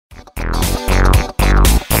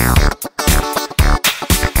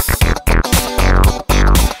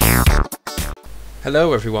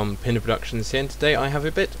Hello everyone, Pinder Productions here, and today I have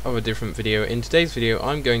a bit of a different video. In today's video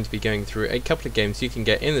I'm going to be going through a couple of games you can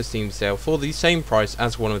get in the Steam sale for the same price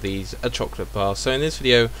as one of these, a chocolate bar. So in this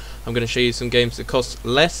video I'm going to show you some games that cost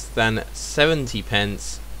less than 70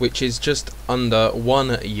 pence, which is just under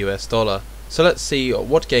 $1 US. So let's see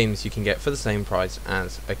what games you can get for the same price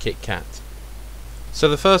as a Kit Kat. So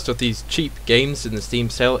the first of these cheap games in the Steam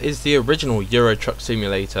sale is the original Euro Truck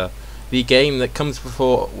Simulator. The game that comes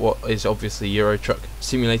before what is obviously Euro Truck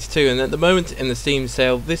Simulator 2, and at the moment in the Steam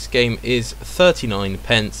sale this game is 39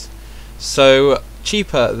 pence, so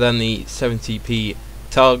cheaper than the 70p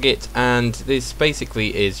target, and this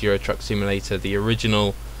basically is Euro Truck Simulator the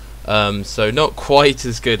original, so not quite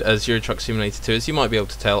as good as Euro Truck Simulator 2, as you might be able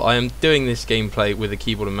to tell. I am doing this gameplay with a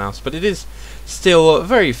keyboard and mouse, but it is still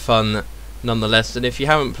very fun nonetheless, and if you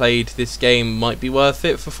haven't played, this game might be worth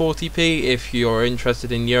it for 40p. If you're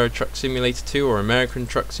interested in Euro Truck Simulator 2 or American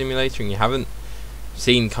Truck Simulator and you haven't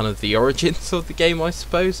seen kind of the origins of the game, I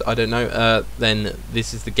suppose, I don't know, then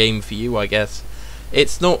this is the game for you, I guess.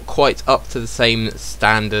 It's not quite up to the same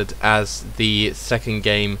standard as the second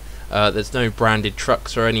game. There's no branded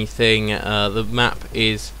trucks or anything. The map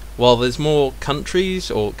is, while there's more countries,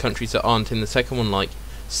 or countries that aren't in the second one, like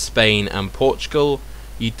Spain and Portugal,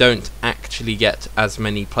 you don't actually get as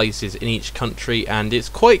many places in each country, and it's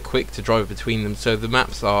quite quick to drive between them, so the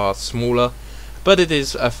maps are smaller, but it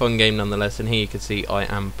is a fun game nonetheless. And here you can see I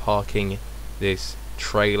am parking this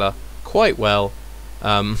trailer quite well,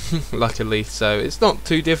 luckily, so it's not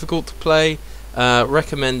too difficult to play.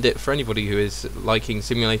 Recommend it for anybody who is liking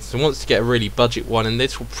simulators and wants to get a really budget one, and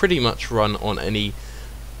this will pretty much run on any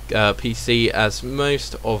PC, as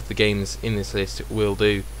most of the games in this list will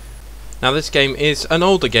do. Now this game is an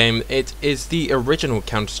older game. It is the original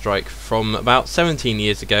Counter-Strike from about 17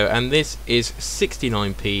 years ago, and this is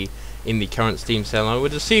 69p in the current Steam sale. I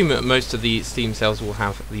would assume that most of the Steam sales will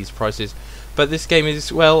have these prices, but this game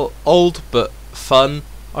is, well, old but fun.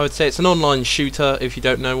 I would say it's an online shooter if you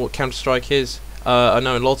don't know what Counter-Strike is. I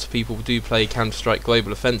know a lot of people do play Counter-Strike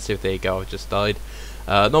Global Offensive. There you go, I just died.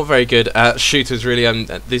 Not very good at shooters really, and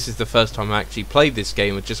this is the first time I actually played this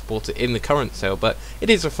game. I just bought it in the current sale, but it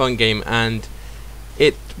is a fun game and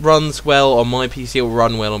it runs well on my PC. It will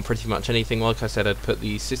run well on pretty much anything. Like I said, I'd put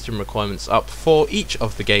the system requirements up for each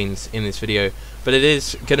of the games in this video, but it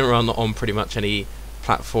is going to run on pretty much any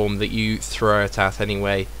platform that you throw it at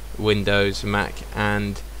anyway. Windows, Mac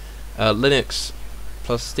and Linux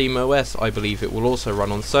plus Steam OS, I believe it will also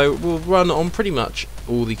run on, so it will run on pretty much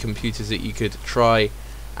all the computers that you could try,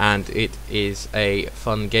 and it is a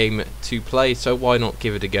fun game to play, so why not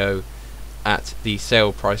give it a go at the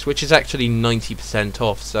sale price, which is actually 90%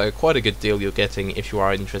 off, so quite a good deal you're getting if you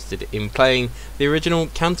are interested in playing the original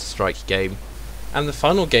Counter-Strike game. And the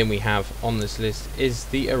final game we have on this list is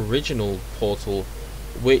the original Portal,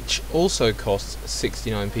 which also costs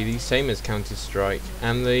 69p, the same as Counter-Strike.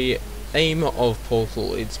 And the aim of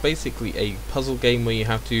Portal, it's basically a puzzle game where you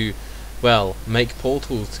have to, well, make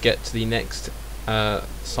portals to get to the next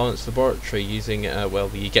science laboratory using, well,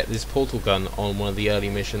 you get this portal gun on one of the early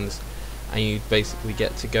missions, and you basically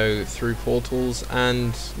get to go through portals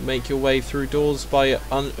and make your way through doors by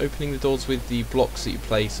opening the doors with the blocks that you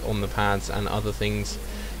place on the pads and other things.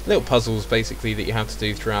 Little puzzles basically that you have to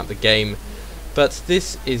do throughout the game. But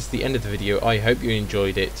this is the end of the video. I hope you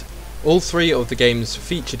enjoyed it. All three of the games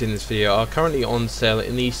featured in this video are currently on sale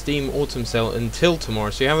in the Steam Autumn Sale until tomorrow,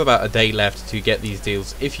 so you have about a day left to get these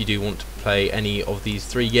deals if you do want to play any of these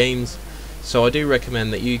three games. So I do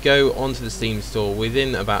recommend that you go onto the Steam store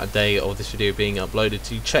within about a day of this video being uploaded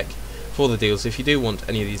to check for the deals if you do want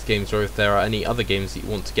any of these games, or if there are any other games that you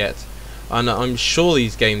want to get. And I'm sure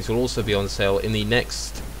these games will also be on sale in the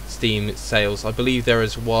next Steam sales. I believe there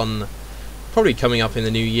is one probably coming up in the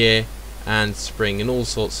new year and spring and all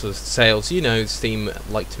sorts of sales. You know, Steam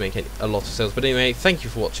like to make a lot of sales. But anyway, thank you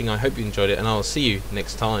for watching. I hope you enjoyed it, and I'll see you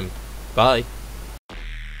next time. Bye.